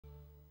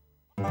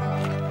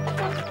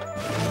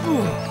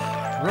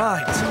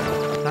Right,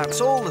 that's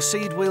all the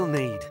seed we'll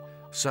need.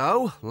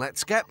 So,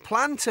 let's get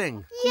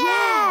planting.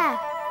 Yeah!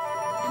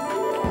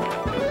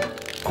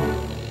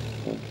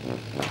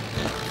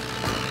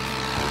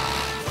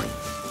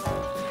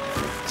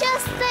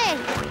 Just think,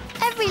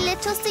 every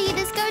little seed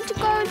is going to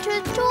grow into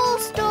a tall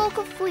stalk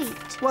of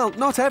wheat. Well,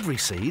 not every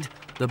seed.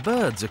 The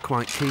birds are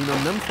quite keen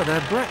on them for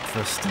their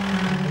breakfast.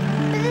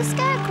 But the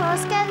scarecrow will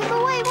scare them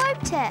away,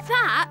 won't it?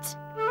 That?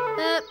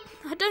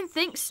 I don't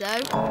think so.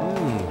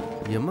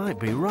 You might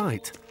be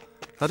right.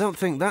 I don't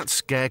think that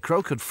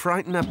scarecrow could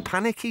frighten a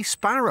panicky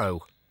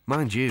sparrow.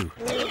 Mind you,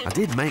 I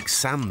did make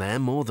Sam there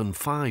more than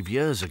 5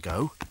 years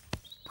ago.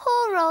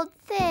 Poor old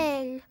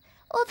thing.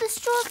 All the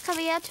straw's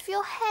coming out of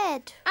your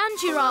head.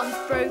 And your arm's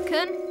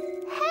broken.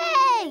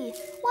 Hey!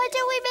 Why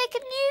don't we make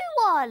a new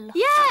one?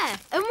 Yeah,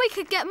 and we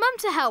could get Mum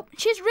to help.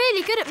 She's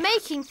really good at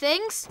making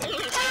things.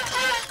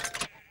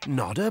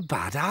 Not a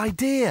bad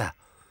idea.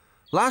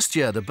 Last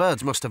year, the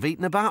birds must have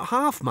eaten about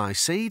half my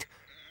seed.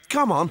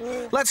 Come on,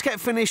 let's get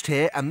finished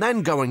here and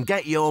then go and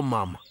get your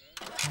mum.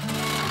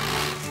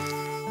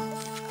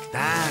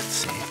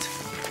 That's it.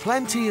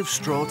 Plenty of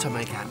straw to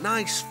make a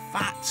nice,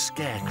 fat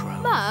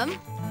scarecrow. Mum,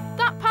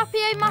 that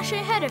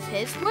papier-mâché head of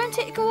his, won't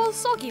it go all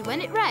soggy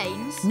when it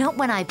rains? Not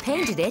when I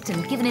painted it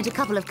and given it a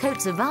couple of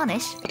coats of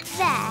varnish.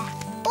 There,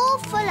 all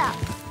full up.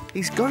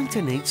 He's going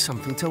to need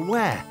something to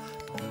wear.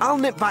 I'll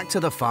nip back to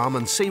the farm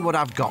and see what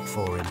I've got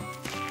for him.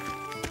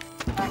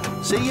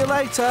 See you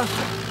later.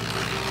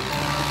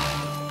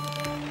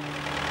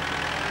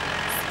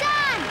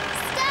 Stan!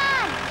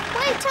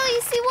 Wait till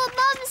you see what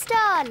Mum's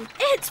done.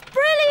 It's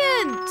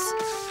brilliant!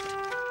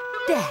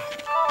 There.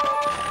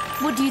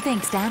 What do you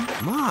think, Stan?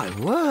 My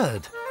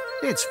word.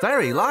 It's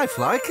very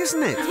lifelike,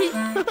 isn't it?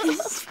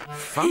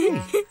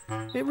 Funny.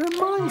 It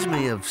reminds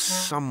me of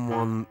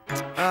someone...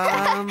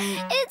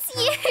 It's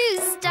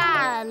you,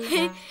 Stan.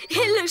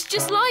 It looks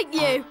just like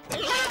you.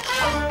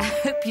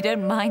 I hope you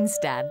don't mind,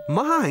 Stan.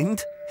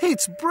 Mind?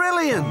 It's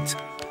brilliant.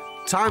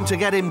 Time to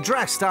get him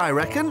dressed, I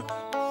reckon.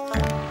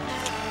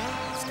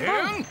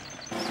 Stan?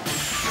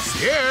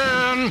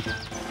 Stan!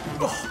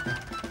 Oh,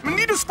 I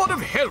need a spot of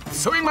help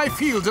sowing my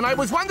fields, and I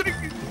was wondering...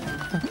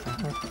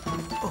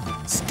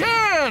 Oh,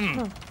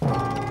 Stan!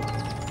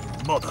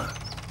 Bother.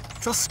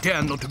 Just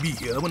Stan not to be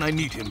here when I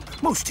need him.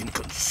 Most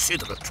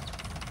inconsiderate.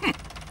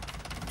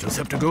 Just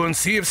have to go and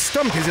see if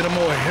Stumpy's in a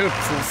more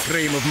helpful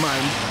frame of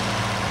mind.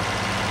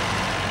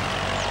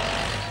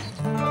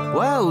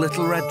 Well,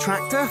 little red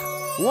tractor,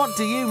 what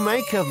do you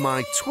make of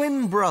my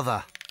twin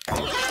brother?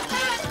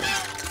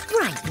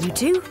 Right, you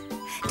two.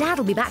 Dad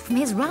will be back from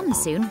his run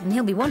soon and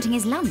he'll be wanting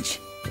his lunch.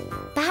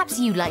 Perhaps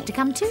you'd like to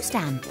come too,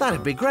 Stan?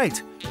 That'd be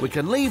great. We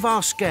can leave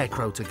our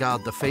scarecrow to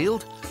guard the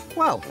field.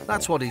 Well,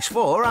 that's what he's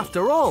for,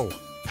 after all.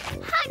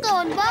 Hang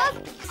on,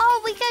 Mum.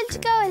 Are we going to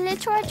go in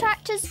Little Red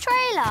Tractor's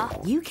trailer?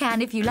 You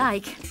can if you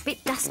like.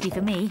 Bit dusty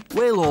for me.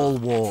 We'll all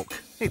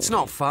walk. It's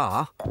not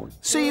far.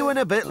 See you in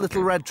a bit,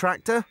 little red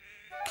tractor.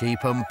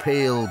 Keep 'em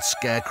peeled,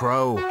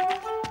 scarecrow.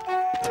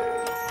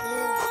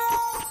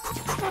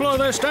 Hello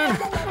there, Stan.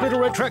 Little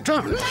red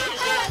tractor.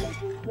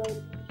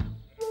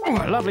 Oh,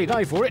 a lovely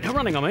day for it.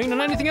 Running, I mean,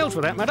 and anything else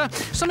for that matter.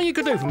 Something you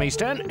could do for me,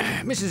 Stan.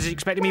 Mrs. is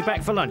expecting me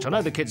back for lunch. I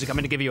know the kids are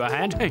coming to give you a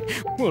hand.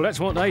 Well, that's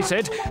what they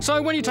said.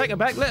 So when you take her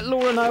back, let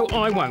Laura know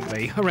I won't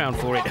be around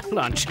for it.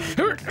 Lunch.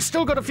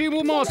 Still got a few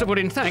more miles to put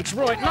in, thanks.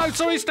 Right, no,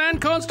 sorry, Stan.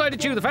 Can't stay to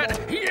chew the fat.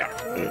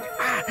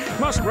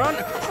 Must run.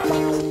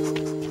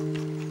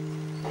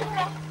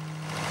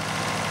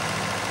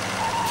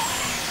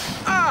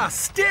 Ah,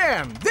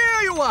 Stan,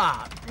 there you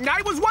are.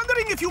 I was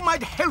wondering if you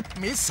might help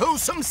me sow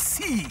some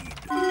seed.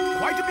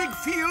 Quite a big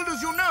field,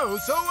 as you know,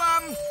 so,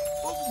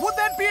 would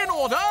that be in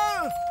order?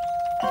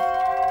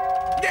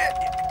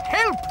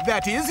 Help,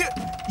 that is.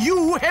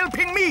 You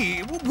helping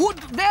me. Would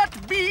that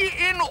be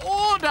in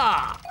order?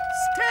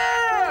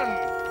 Stan!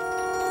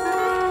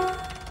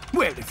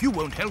 Well, if you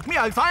won't help me,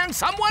 I'll find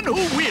someone who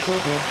will.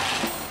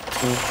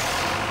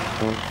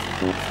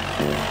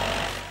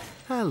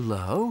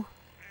 Hello.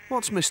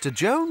 What's Mr.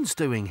 Jones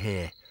doing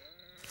here?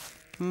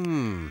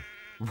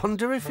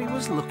 Wonder if he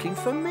was looking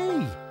for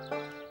me.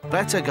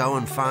 Better go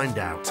and find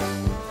out.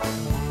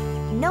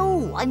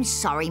 No, I'm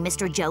sorry,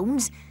 Mr.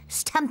 Jones.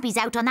 Stumpy's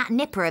out on that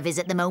nipper of his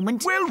at the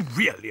moment. Well,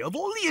 really, of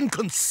all the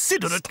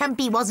inconsiderate...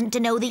 Stumpy wasn't to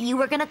know that you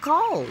were going to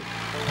call.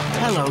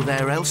 Hello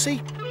there,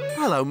 Elsie.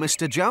 Hello,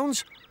 Mr.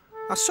 Jones.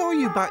 I saw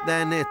you back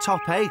there near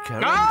Top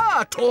Acre.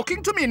 Ah,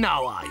 talking to me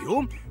now, are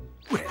you?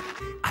 Well,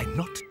 I'm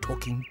not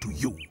talking to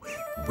you.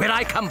 Where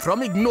I come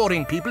from,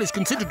 ignoring people is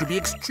considered to be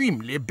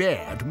extremely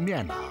bad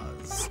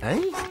manners.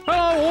 Eh?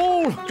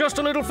 Hello, all. Just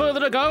a little further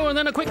to go and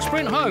then a quick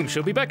sprint home.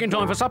 She'll be back in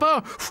time for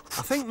supper.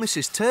 I think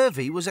Mrs.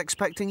 Turvey was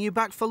expecting you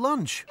back for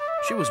lunch.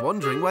 She was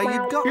wondering where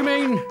you'd got... You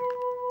mean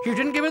you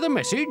didn't give her the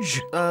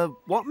message?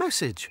 What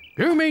message?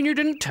 You mean you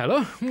didn't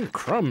tell her?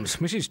 Crumbs.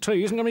 Mrs.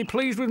 T isn't going to be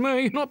pleased with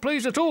me. Not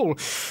pleased at all.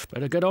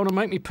 Better get on and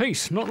make me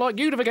peace. Not like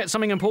you to forget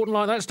something important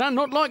like that, Stan.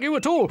 Not like you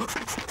at all.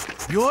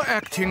 You're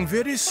acting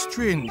very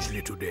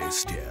strangely today,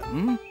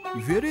 Stan.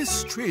 Very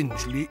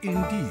strangely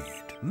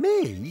indeed.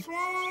 Me?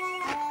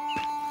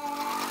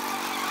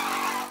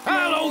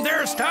 hello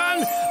there,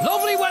 Stan.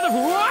 Lovely weather.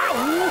 Wow!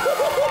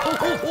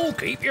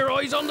 Keep your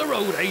eyes on the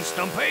road, eh,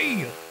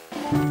 Stumpy?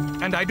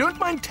 And I don't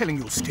mind telling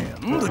you,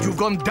 Stan, that you've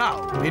gone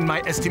down in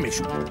my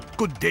estimation.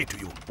 Good day to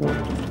you.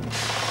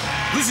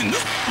 Listen.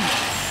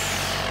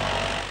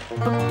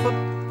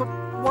 But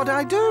what'd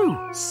I do?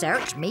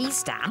 Search me,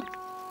 Stan.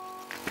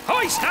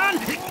 Hi, Stan!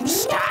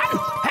 Stan!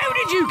 How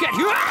did you get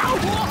here?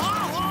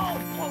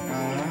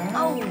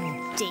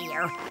 Oh,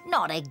 dear.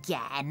 Not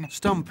again.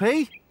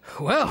 Stumpy?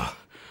 Well,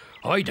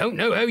 I don't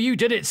know how you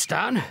did it,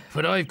 Stan,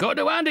 but I've got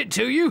to hand it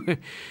to you.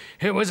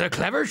 It was a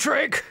clever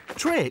trick.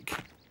 Trick?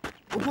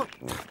 What?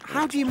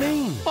 How do you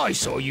mean? I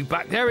saw you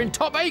back there in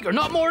Top Acre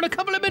not more than a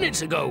couple of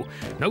minutes ago.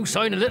 No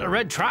sign of Little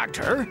Red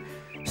Tractor.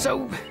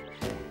 So,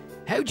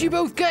 how'd you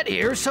both get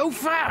here so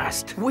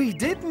fast? We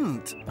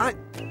didn't.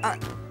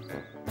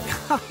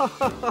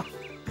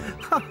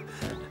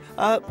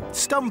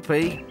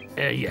 Stumpy,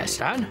 Yes,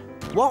 Stan?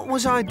 what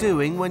was I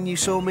doing when you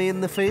saw me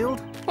in the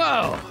field?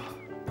 Well,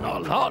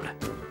 not a lot.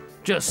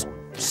 Just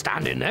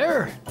standing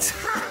there.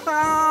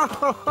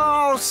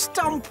 Oh,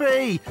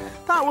 Stumpy!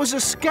 That was a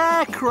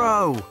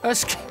scarecrow! A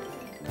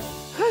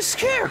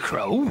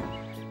scarecrow?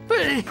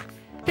 But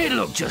it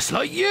looked just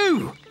like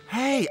you.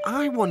 Hey,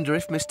 I wonder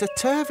if Mr.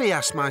 Turvey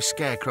asked my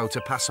scarecrow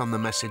to pass on the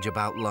message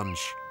about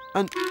lunch.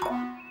 And...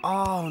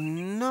 oh,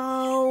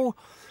 no!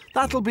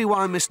 That'll be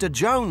why Mr.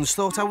 Jones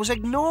thought I was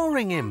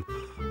ignoring him.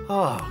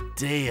 Oh,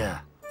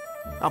 dear.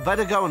 I'll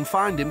better go and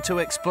find him to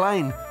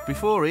explain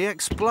before he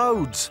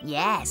explodes.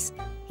 Yes,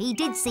 he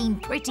did seem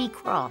pretty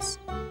cross.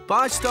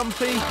 Bye,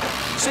 Stumpy.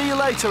 See you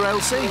later,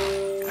 Elsie.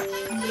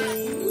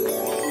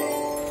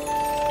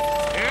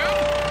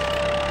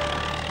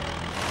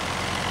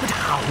 But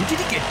how did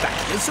he get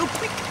back here so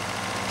quick?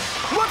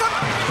 What a...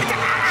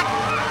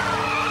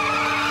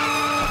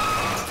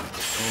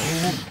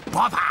 Oh,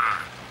 bother!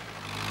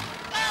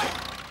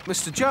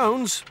 Mr.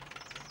 Jones?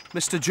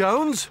 Mr.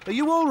 Jones, are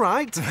you all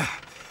right?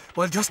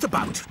 Well, just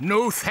about.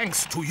 No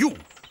thanks to you.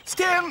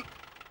 Stan,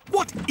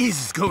 what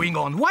is going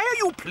on? Why are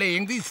you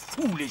playing these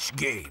foolish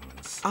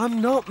games?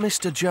 I'm not,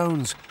 Mr.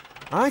 Jones.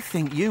 I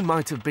think you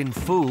might have been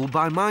fooled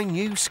by my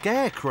new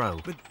scarecrow.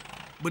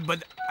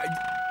 But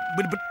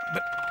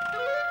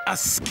a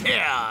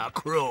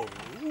scarecrow?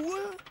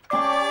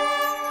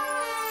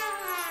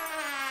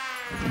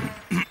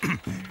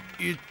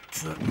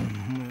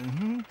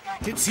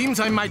 It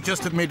seems I might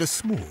just have made a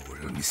small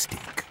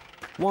mistake.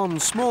 One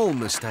small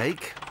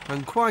mistake,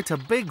 and quite a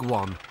big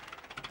one.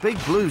 Big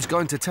Blue's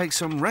going to take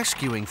some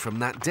rescuing from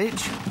that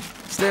ditch.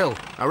 Still,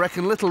 I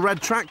reckon Little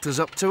Red Tractor's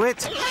up to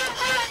it.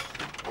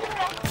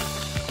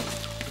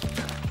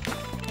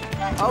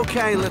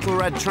 OK, Little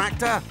Red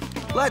Tractor,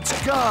 let's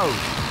go.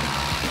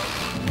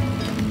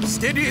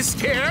 Steady,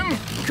 Stan.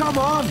 Come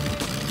on,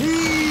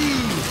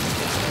 heave.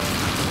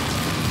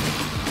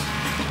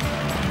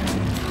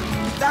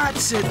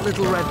 That's it,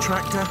 Little Red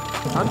Tractor.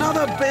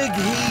 Another big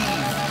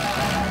heave.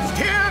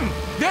 Stan,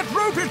 that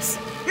rope, it's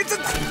a...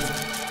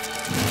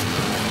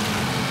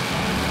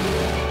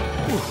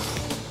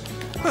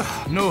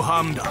 No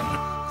harm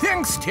done.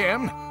 Thanks,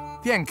 Stan.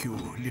 Thank you,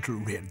 Little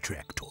Red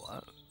Tractor.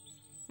 Oh,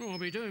 it'll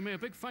be doing me a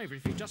big favour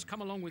if you just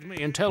come along with me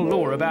and tell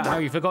Laura about how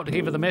you forgot to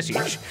give her the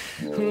message.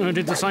 I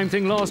did the same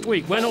thing last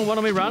week. Went on one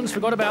of my runs,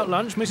 forgot about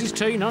lunch. Mrs.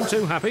 T, none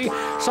too happy.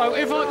 So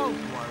if I... Don't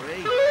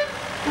worry.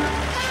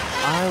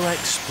 I'll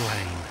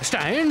explain.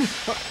 Stan?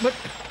 But...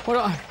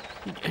 what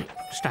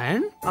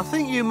Stan? I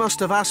think you must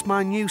have asked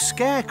my new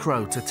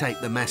scarecrow to take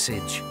the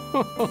message.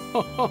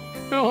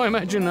 Oh, I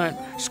imagine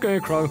that.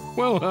 Scarecrow.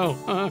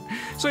 Well.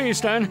 See you,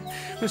 Stan.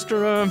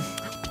 Mr.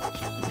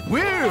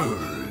 Well,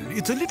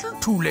 it's a little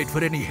too late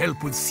for any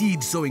help with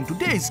seed sowing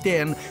today,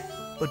 Stan.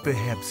 But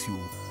perhaps you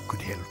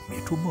could help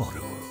me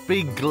tomorrow.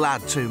 Be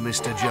glad to,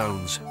 Mr.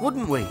 Jones,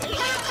 wouldn't we?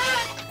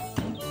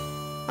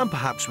 And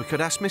perhaps we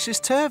could ask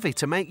Mrs. Turvey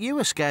to make you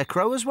a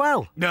scarecrow as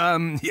well.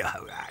 Yeah,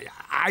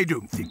 I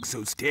don't think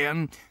so,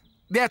 Stan.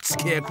 That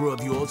scarecrow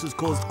of yours has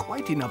caused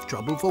quite enough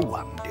trouble for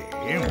one day.